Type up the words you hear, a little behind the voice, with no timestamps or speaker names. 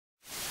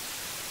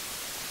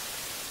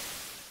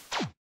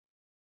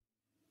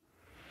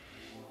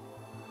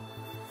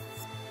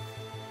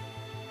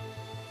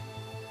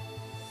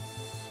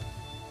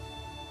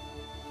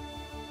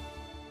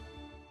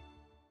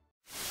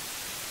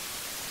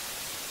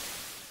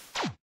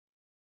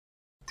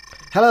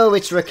Hello,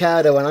 it's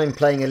Ricardo and I'm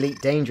playing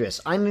Elite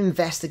Dangerous. I'm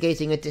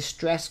investigating a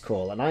distress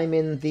call and I'm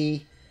in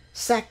the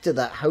sector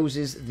that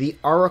houses the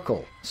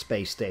Oracle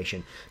space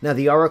station. Now,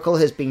 the Oracle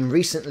has been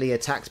recently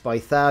attacked by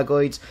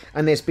Thargoids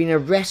and there's been a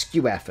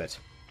rescue effort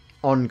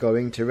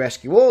ongoing to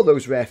rescue all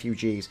those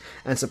refugees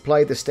and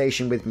supply the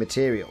station with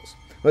materials.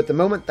 But at the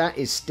moment that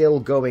is still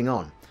going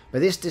on.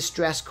 But this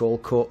distress call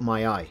caught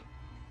my eye.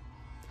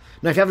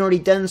 Now, if you haven't already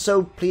done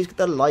so, please hit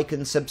the like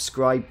and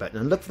subscribe button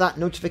and look for that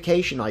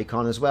notification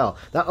icon as well.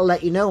 That'll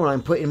let you know when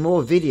I'm putting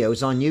more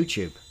videos on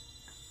YouTube.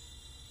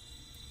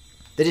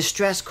 The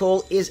distress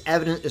call is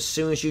evident as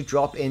soon as you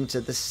drop into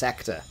the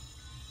sector.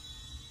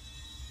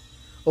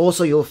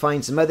 Also, you'll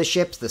find some other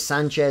ships, the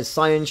Sanchez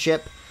Scion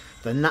ship,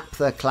 the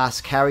Naphtha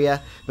class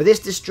carrier, but this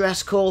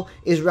distress call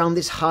is around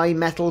this high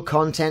metal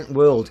content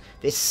world,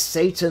 this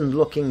Satan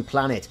looking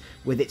planet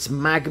with its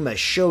magma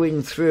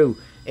showing through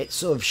its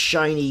sort of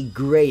shiny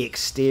grey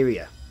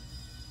exterior.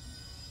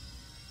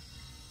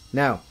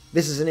 Now,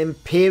 this is an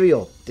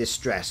Imperial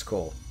distress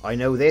call. I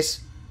know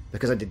this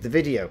because I did the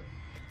video.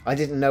 I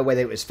didn't know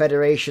whether it was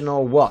Federation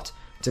or what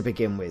to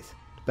begin with,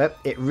 but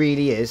it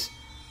really is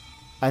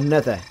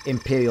another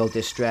Imperial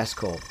distress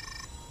call.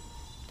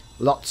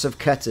 Lots of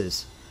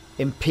cutters,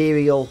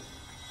 Imperial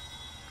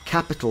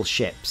capital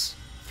ships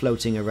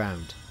floating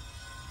around.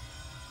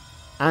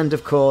 And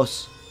of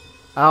course,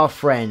 our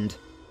friend,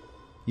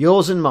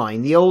 yours and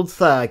mine, the old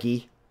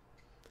Thargy,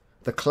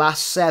 the Class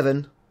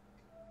 7,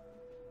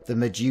 the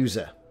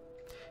Medusa.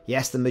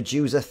 Yes, the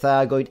Medusa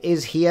Thargoid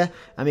is here,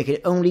 and we can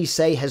only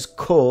say has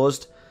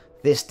caused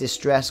this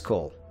distress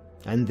call.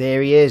 And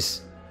there he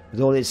is,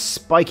 with all his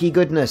spiky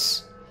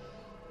goodness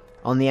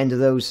on the end of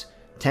those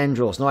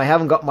tendrils. Now, I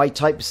haven't got my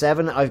Type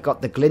 7, I've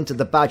got the glint of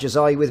the Badger's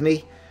Eye with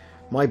me,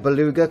 my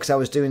beluga, because I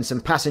was doing some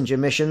passenger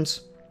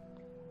missions.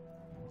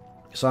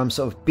 So I'm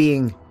sort of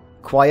being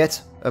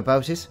quiet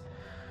about it,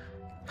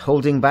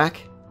 holding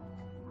back.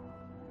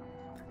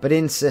 But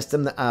in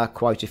system there are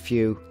quite a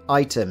few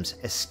items: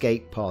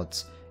 escape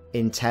pods,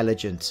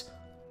 intelligence,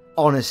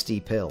 honesty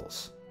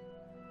pills.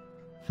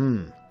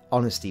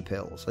 Honesty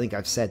pills. I think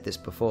I've said this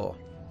before.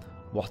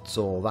 What's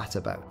all that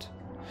about?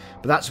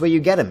 But that's where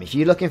you get them. If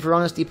you're looking for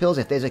honesty pills,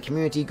 if there's a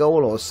community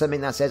goal or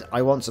something that says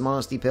I want some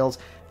honesty pills,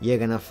 you're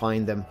going to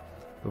find them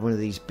with one of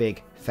these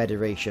big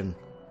Federation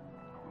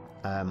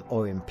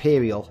or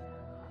Imperial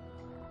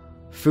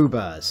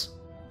Fubars.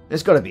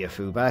 There's got to be a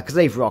Fubar, because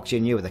they've rocked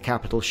in you with a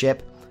capital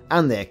ship,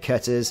 and their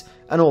cutters,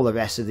 and all the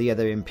rest of the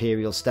other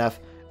Imperial stuff,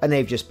 and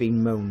they've just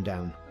been mown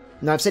down.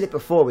 Now, I've said it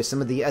before with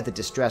some of the other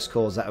distress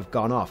calls that have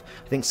gone off.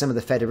 I think some of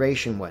the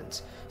Federation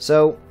ones.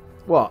 So,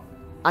 what?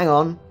 Hang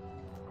on.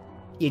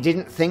 You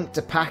didn't think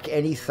to pack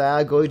any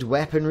Thargoid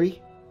weaponry,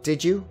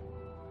 did you?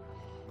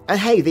 And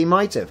hey, they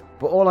might have,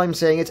 but all I'm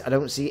saying is I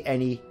don't see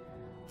any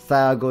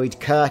Thargoid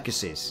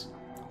carcasses,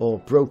 or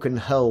broken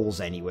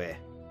hulls anywhere.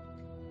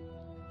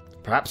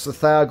 Perhaps the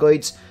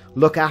Thargoids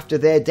look after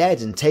their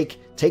dead and take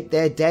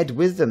their dead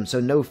with them, so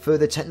no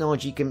further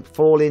technology can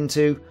fall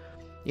into,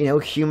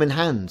 human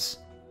hands.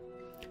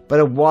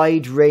 But a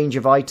wide range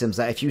of items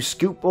that if you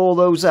scoop all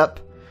those up,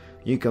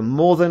 you can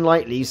more than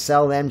likely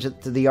sell them to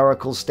the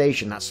Oracle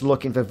station that's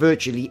looking for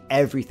virtually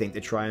everything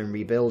to try and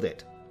rebuild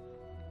it.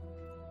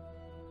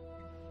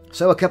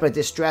 So a couple of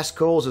distress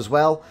calls as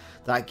well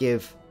that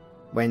give,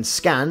 when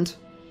scanned,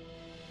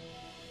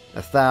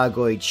 a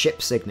Thargoid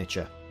ship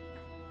signature.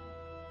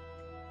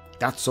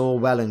 That's all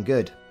well and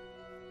good.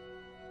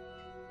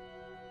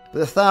 But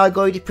the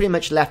Thargoid pretty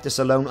much left us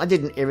alone. I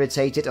didn't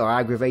irritate it or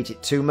aggravate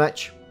it too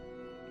much,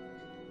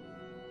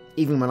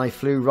 even when I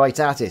flew right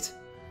at it.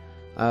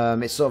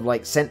 It sort of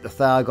like sent the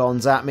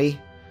Thargons at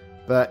me,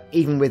 but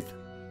even with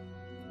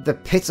the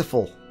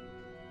pitiful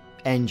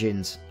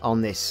engines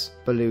on this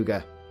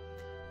beluga,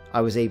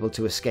 I was able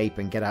to escape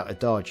and get out of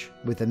dodge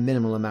with a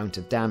minimal amount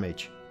of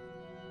damage.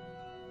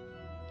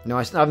 No,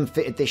 I haven't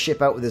fitted this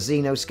ship out with a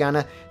Xeno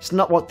scanner. It's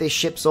not what this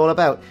ship's all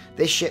about.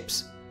 This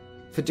ship's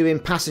for doing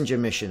passenger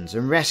missions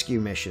and rescue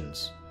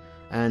missions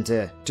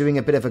and doing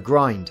a bit of a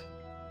grind.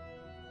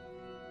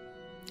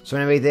 So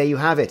anyway, there you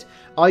have it.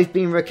 I've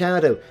been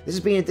Ricardo. This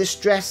has been a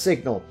distress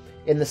signal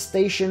in the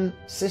station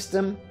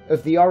system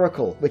of the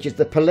Oracle, which is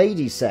the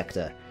Pallades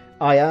sector,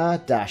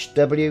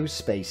 IR-W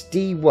space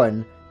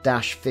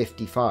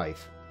D1-55.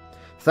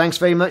 Thanks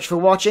very much for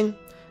watching,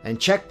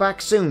 and check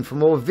back soon for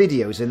more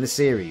videos in the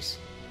series.